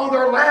had the oil in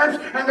their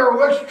lamps and their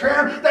wicks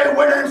trimmed. They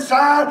went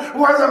inside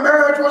where the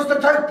marriage was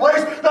to take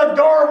place. The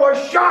door was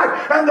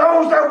shut, and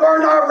those that were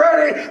not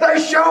ready,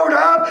 they showed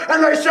up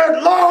and they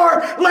said,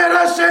 Lord, let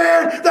us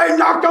in. They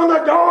knocked on the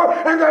door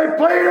and they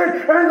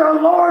pleaded, and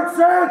the Lord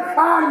said,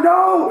 I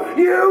know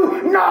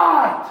you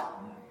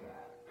not.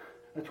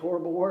 That's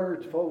horrible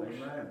words, folks.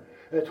 Amen.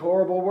 That's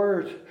horrible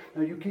words.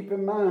 Now you keep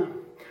in mind,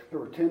 there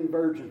were 10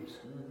 virgins.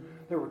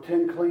 There were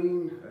 10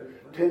 clean,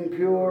 10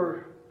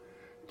 pure,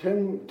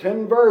 10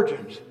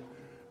 virgins.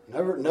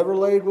 Never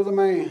laid with a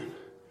man.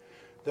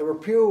 They were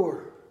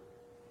pure.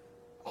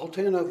 All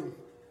 10 of them.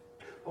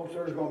 Folks,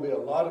 there's going to be a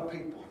lot of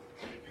people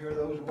hear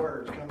those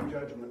words come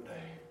Judgment Day.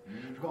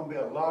 There's going to be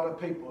a lot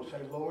of people say,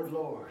 Lord,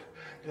 Lord,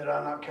 did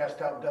I not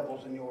cast out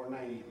devils in your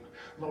name?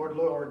 Lord,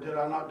 Lord, did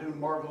I not do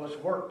marvelous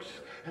works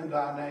in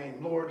thy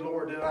name? Lord,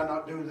 Lord, did I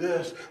not do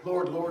this?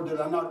 Lord, Lord,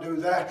 did I not do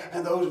that?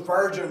 And those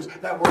virgins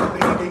that were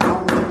beating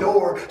on the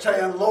door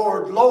saying,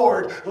 Lord,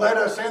 Lord, let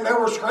us in. They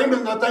were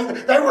screaming the thing.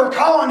 They were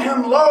calling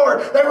Him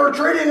Lord. They were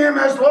treating Him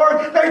as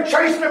Lord. They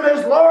chased Him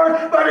as Lord.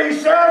 But He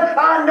said,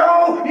 I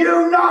know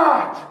you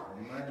not.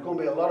 Amen. There's going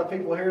to be a lot of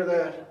people hear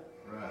that.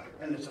 Right.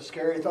 And it's a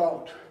scary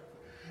thought.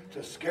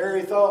 It's a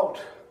scary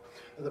thought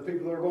of the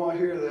people that are going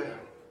to hear that.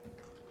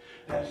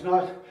 And it's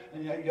not,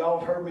 and y'all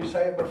have heard me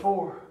say it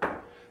before.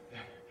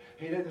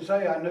 He didn't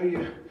say, I knew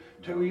you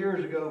 2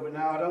 years ago, but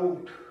now I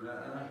don't.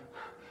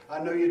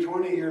 I knew you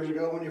 20 years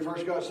ago when you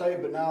first got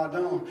saved, but now I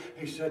don't.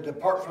 He said,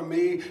 depart from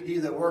me, ye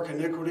that work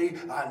iniquity.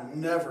 I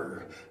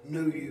never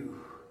knew you.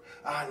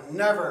 I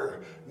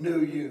never knew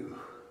you.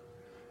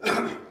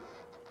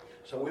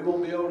 So we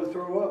won't be able to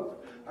throw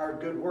up our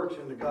good works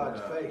into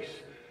God's face.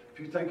 If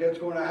you think that's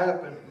going to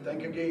happen,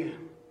 think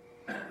again.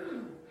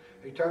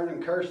 He turned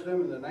and cursed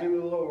them in the name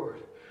of the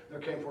Lord. There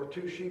came forth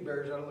 2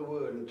 she-bears out of the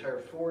wood and tare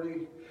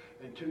 40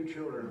 and 2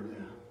 children of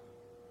them.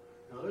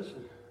 Now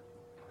listen,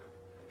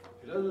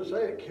 it doesn't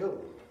say it killed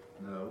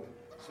them. No.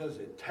 It says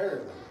it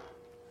tare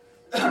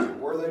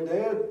them. Were they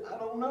dead? I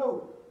don't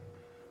know.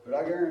 But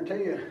I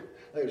guarantee you,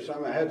 there was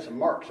some that had some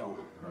marks on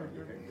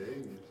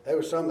them. There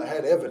was some that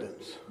had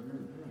evidence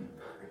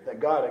that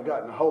God had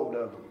gotten a hold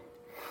of them.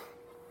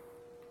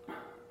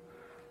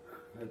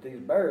 That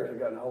these bears had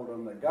gotten a hold of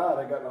them, that God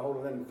had gotten a hold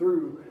of them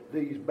through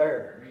these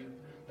bears.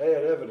 They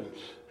had evidence.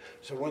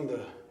 So when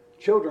the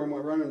children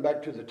were running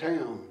back to the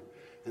town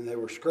and they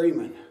were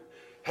screaming,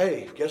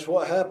 hey, guess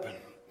what happened?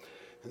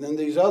 And then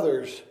these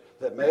others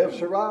that may have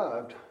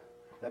survived,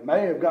 that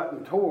may have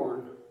gotten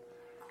torn,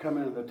 come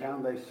into the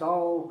town, they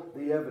saw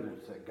the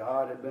evidence that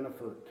God had been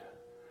afoot.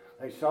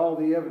 They saw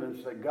the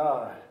evidence that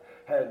God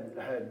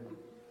had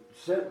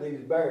sent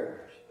these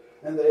bears.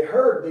 And they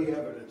heard the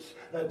evidence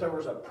that there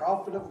was a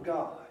prophet of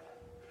God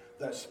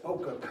that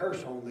spoke a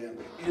curse on them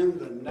in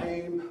the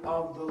name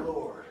of the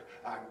Lord.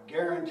 I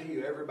guarantee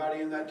you,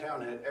 everybody in that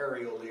town had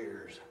aerial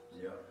ears.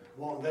 Yeah.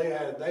 Well, they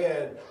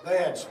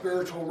had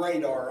spiritual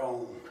radar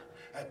on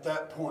at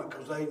that point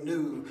because they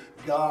knew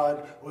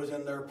God was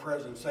in their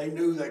presence. They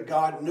knew that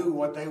God knew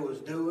what they was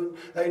doing.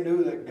 They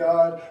knew that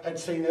God had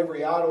seen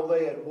every idol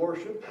they had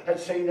worshipped, had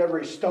seen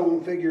every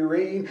stone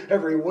figurine,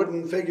 every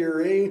wooden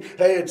figurine.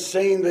 They had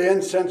seen the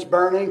incense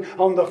burning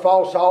on the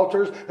false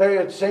altars. They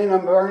had seen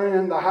them burning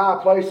in the high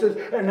places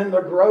and in the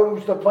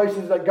groves, the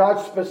places that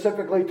God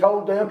specifically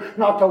told them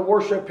not to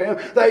worship Him.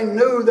 They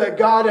knew that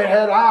God had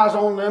had eyes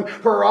on them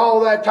for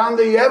all that time.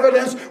 The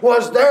evidence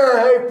was there.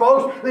 Hey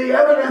folks, the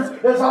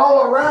evidence is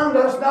all around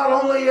us, not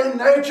only in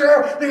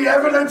nature, the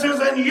evidence is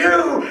in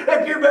you.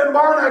 If you've been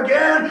born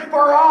again,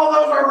 for all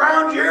those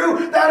around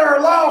you that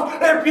are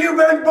lost, if you've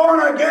been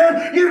born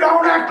again, you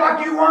don't act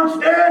like you once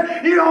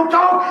did. You don't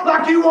talk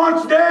like you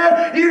once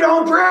did. You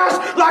don't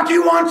dress like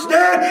you once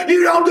did.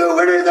 You don't do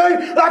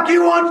anything like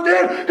you once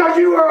did because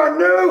you are a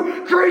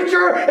new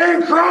creature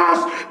in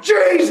Christ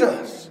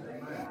Jesus.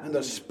 And And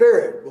the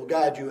Spirit will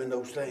guide you in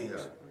those things.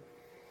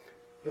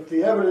 If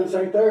the evidence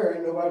ain't there,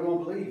 ain't nobody going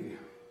to believe you.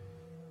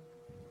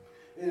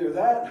 Either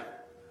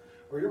that,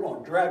 or you're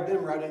going to drag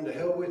them right into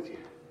hell with you.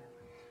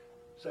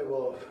 Say,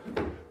 well,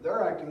 if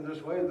they're acting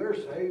this way and they're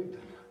saved,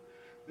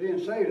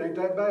 being saved ain't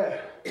that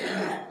bad.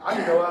 I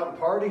can go out and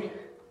party.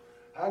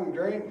 I can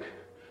drink.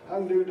 I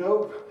can do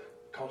dope.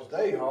 Because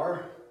they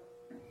are.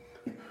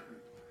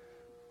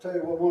 Tell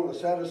you what one of the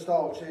saddest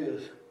thoughts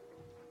is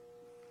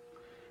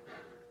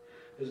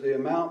the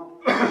amount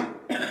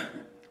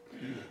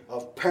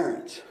of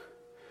parents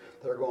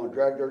that are going to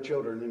drag their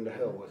children into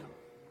hell with them.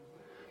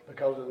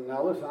 Because,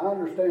 now listen, I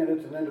understand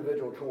it's an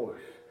individual choice.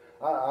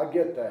 I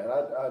get that.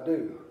 I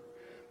do.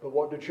 But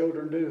what do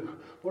children do?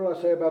 What did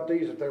I say about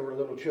these if they were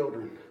little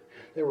children?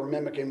 They were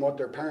mimicking what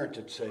their parents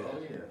had said. Oh,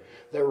 yeah.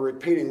 They were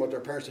repeating what their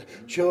parents said.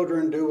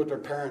 Children do what their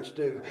parents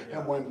do. Yeah.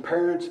 And when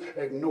parents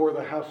ignore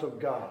the house of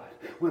God,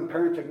 when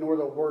parents ignore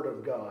the Word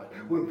of God,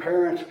 when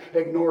parents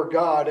ignore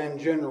God in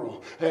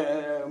general,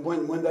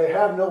 when they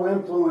have no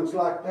influence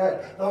like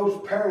that,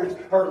 those parents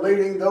are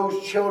leading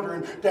those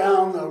children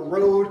down the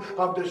road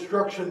of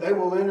destruction. They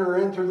will enter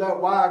in through the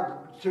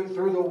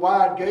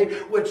wide gate,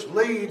 which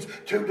leads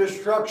to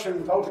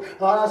destruction, folks.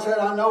 Like I said,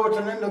 I know it's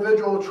an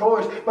individual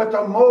choice, but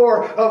the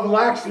more of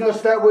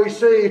laxness that we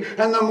see,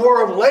 and the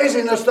more of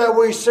laziness that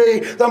we see,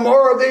 the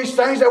more of these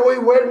things that we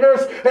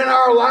witness in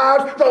our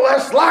lives, the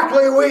less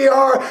likely we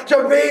are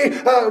to be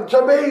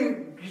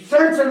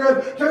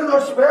sensitive to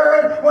the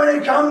Spirit when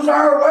He comes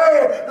our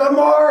way. The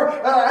more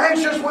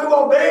anxious we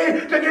will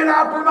be to get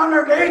out from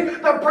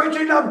underneath the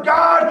preaching of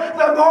God,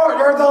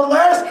 the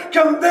less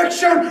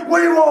conviction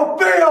we will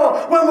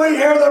feel when we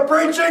hear the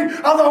preaching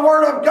of the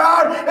Word of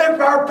God if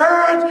our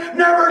parents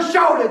never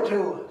showed it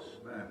to us.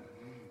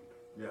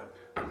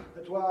 Yeah.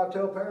 That's why I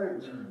tell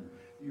parents,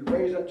 you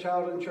raise that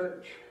child in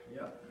church.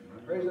 Yeah.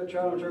 Raise that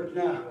child in church.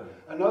 Now,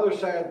 another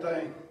sad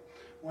thing,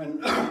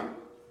 when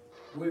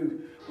we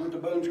went to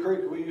Boone's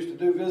Creek, we used to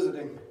do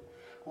visiting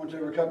once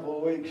every couple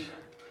of weeks.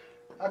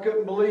 I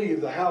couldn't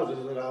believe the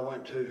houses that I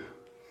went to.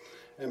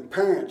 And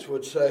parents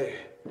would say,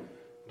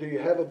 do you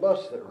have a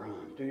bus that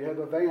runs? Do you have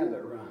a van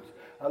that runs?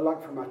 I'd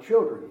like for my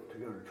children to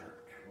go to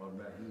church. What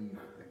about you?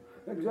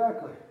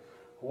 Exactly.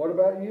 What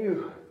about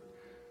you?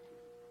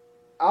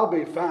 I'll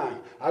be fine.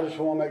 I just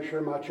want to make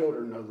sure my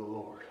children know the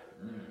Lord.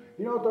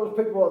 You know what those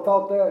people that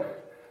thought that,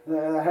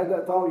 and I had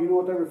that thought, you know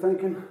what they were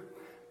thinking?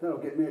 That'll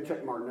get me a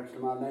check mark next to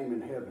my name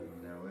in heaven.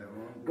 No, it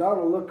won't. God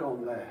will look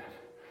on that.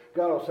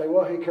 God will say,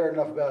 well, He cared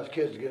enough about His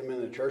kids to get them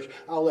in the church.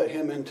 I'll let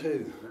him in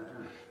too.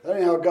 That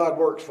ain't how God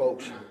works,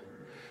 folks.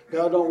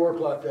 God don't work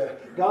like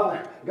that.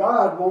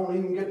 God won't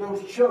even get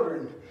those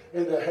children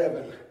into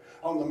heaven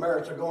on the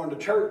merits of going to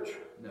church.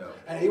 No.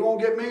 And He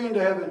won't get me into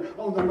heaven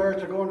on the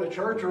merits of going to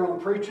church or on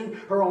preaching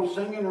or on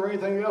singing or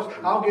anything else.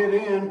 I'll get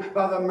in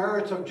by the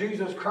merits of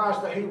Jesus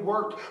Christ that He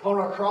worked on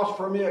a cross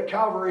for me at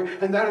Calvary.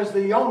 And that is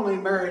the only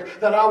merit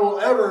that I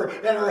will ever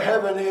enter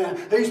heaven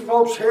in. These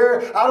folks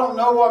here, I don't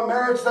know what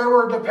merits they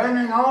were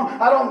depending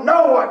on. I don't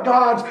know what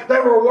gods they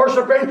were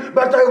worshiping.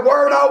 But they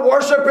were not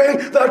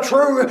worshiping the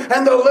true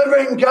and the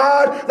living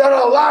God that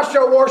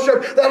Elisha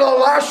worshiped, that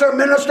Elisha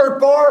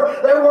ministered for.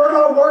 They were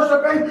not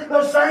worshiping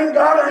the same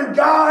God, and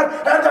God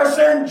had to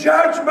send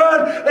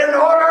judgment in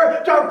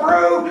order to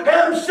prove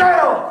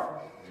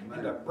Himself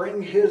and to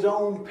bring His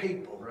own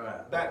people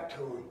back to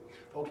Him.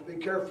 Folks, be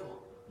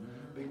careful.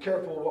 Be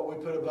careful what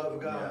we put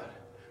above God.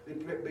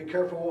 Be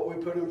careful what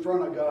we put in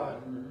front of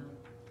God.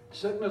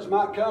 Sickness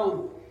might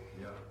come.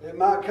 It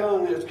might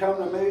come. It's come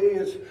to me.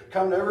 It's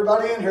come to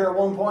everybody in here at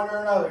one point or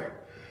another.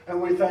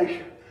 And we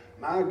think,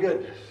 my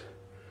goodness,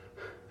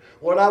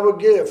 what I would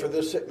give for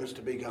this sickness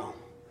to be gone.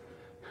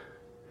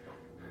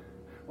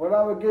 What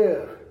I would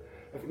give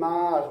if my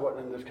eyes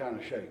wasn't in this kind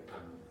of shape.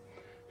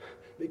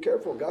 Be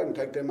careful. God can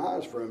take them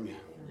eyes from you.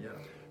 Yeah.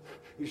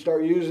 You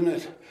start using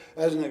it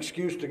as an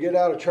excuse to get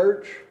out of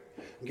church,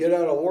 get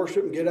out of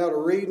worship, and get out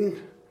of reading.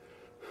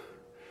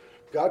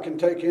 God can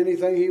take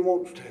anything He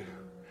wants to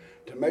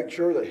make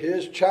sure that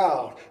His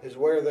child is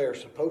where they're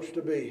supposed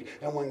to be.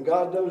 And when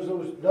God does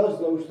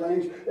those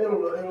things,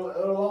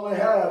 it'll only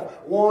have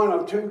one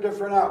of two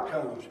different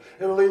outcomes.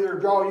 It'll either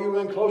draw you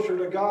in closer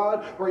to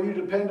God, where you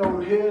depend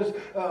on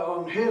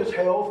His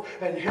health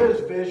and His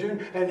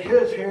vision and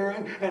His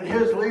hearing and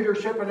His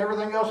leadership and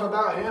everything else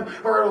about Him,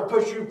 or it'll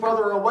push you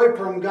further away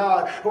from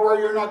God, where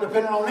you're not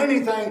dependent on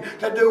anything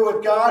to do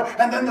with God.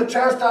 And then the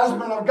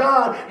chastisement of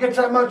God gets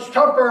that much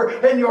tougher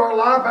in your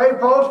life. Hey,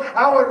 folks,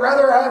 I would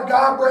rather have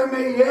God bring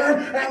me in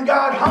and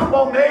God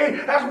humble me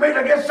as me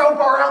to get so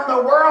far out in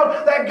the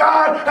world that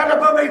God had to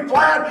put me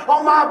flat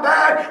on my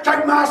back,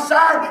 take my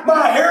sight,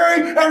 my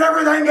hearing, and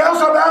everything else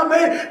about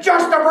me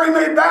just to bring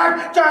me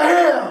back to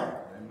Him.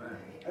 Amen.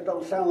 That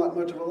don't sound like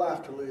much of a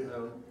life to live.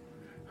 No.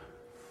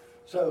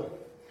 So,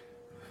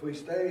 if we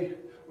stay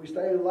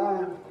in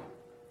line,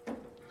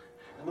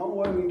 and the only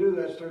way we can do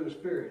that is through the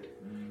Spirit.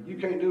 You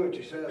can't do it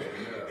yourself.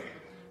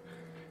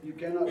 You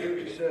cannot do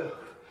it yourself.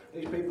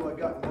 These people have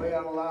gotten way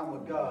out of line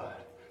with God.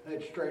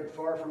 They'd strayed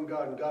far from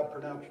God, and God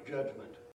pronounced judgment.